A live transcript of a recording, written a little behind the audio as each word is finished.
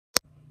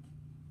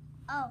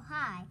Oh,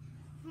 hi.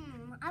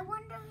 I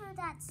wonder who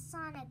that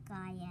Sonic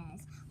guy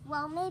is.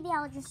 Well, maybe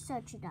I'll just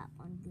search it up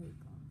on Google.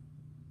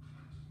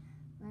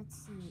 Let's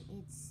see.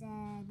 It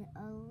said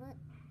no, wait.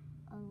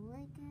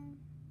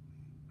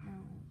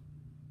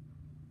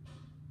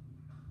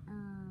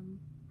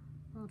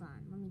 Hold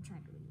on. Let me try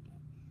to read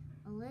it.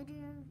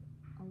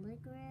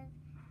 Oligarith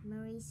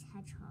Maurice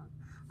Hedgehog.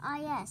 Ah,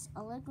 yes.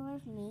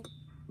 Oligarith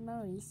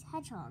Maurice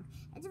Hedgehog.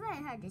 It's very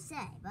hard to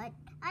say, but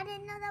I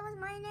didn't know that was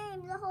my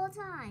name the whole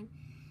time.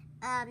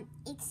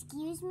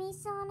 Excuse me,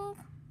 Sonic?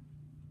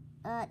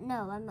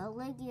 No, I'm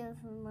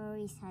Oligarith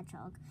Maurice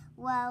Hedgehog.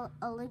 Well,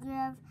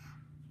 Oligarith,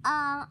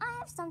 I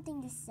have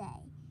something to say.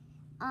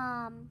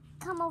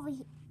 Come over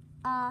here.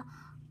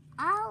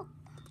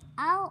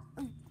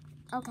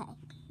 Okay.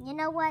 You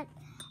know what?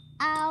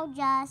 I'll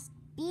just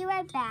be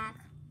right back.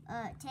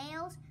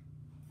 Tails?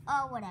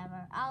 Oh,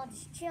 whatever. I'll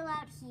just chill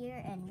out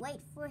here and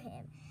wait for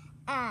him.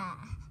 Okay,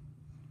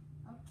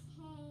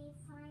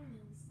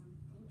 finding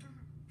something.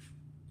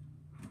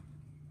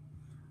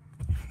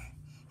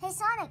 Hey,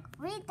 Sonic,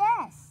 read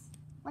this.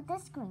 What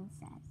this screen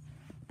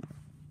says.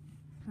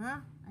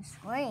 Huh? A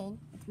screen?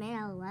 It's made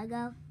out of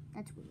Lego?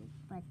 That's weird.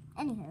 But,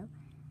 anywho.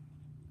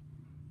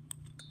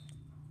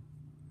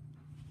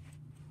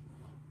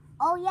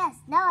 Oh, yes.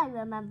 Now I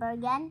remember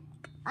again.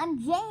 I'm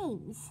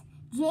James.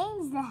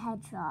 James the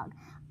Hedgehog.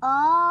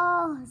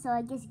 Oh, so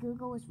I guess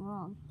Google was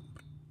wrong.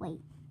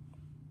 Wait.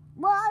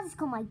 Well, I'll just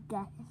call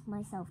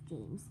myself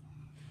James.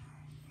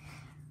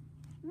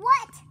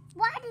 What?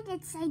 Why did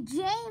it say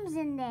James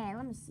in there?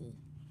 Let me see.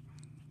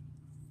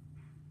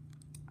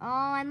 Oh,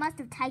 I must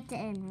have typed it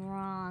in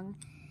wrong.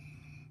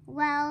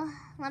 Well,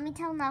 let me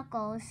tell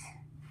Knuckles.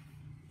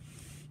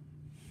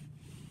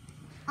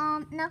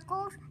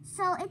 Knuckles,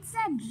 so it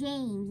said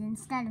James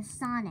instead of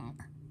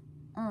Sonic.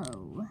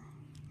 Oh.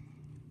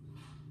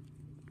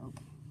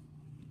 Okay.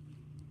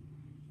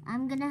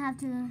 I'm gonna have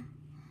to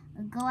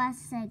go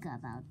ask Sega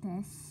about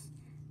this,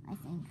 I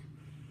think.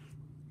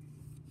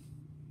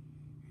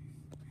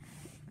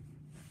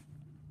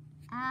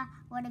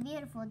 What a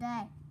beautiful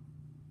day.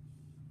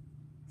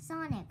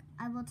 Sonic,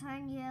 I will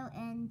turn you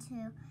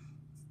into...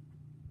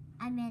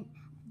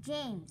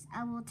 James,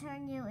 I will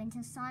turn you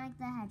into Sonic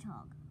the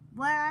Hedgehog.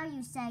 Where are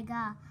you,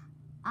 Sega?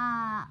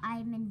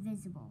 I'm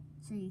invisible,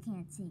 so you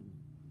can't see me.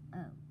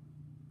 Oh.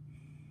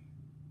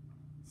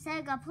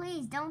 Sega,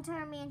 please, don't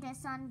turn me into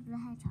Sonic the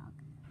Hedgehog.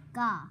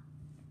 Gah.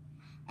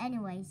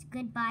 Anyways,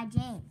 goodbye,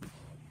 James.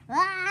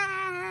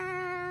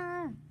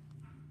 Ah!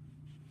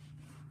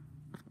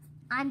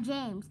 I'm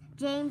James.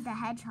 James the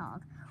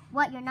Hedgehog.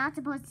 What, you're not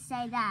supposed to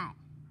say that.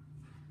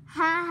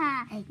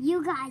 Ha ha,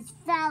 you guys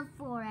fell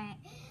for it.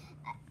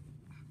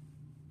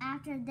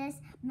 After this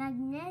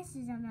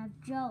magnificent of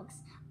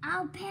jokes,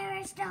 I'll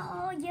perish the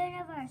whole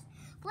universe.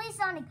 Please,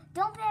 Sonic,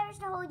 don't perish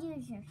the whole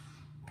universe.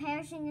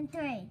 Perishing in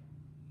 3,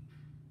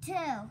 2,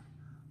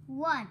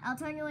 1. I'll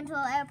turn you into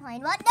an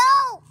airplane. What?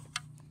 No!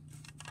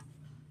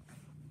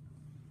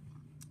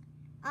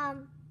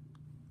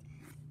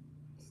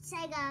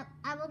 Sega,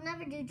 I will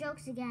never do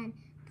jokes again.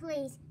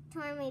 Please,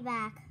 turn me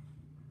back.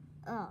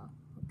 Oh,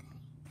 okay.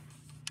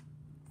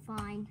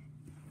 Fine.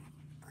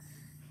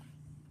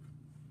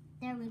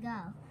 There we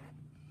go.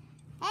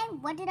 Hey,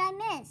 what did I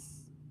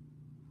miss?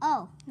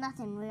 Oh,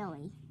 nothing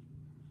really.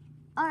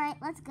 All right,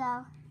 let's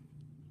go.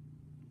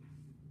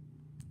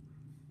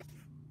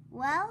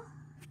 Well,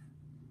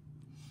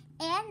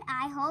 and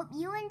I hope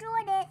you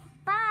enjoyed it.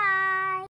 Bye.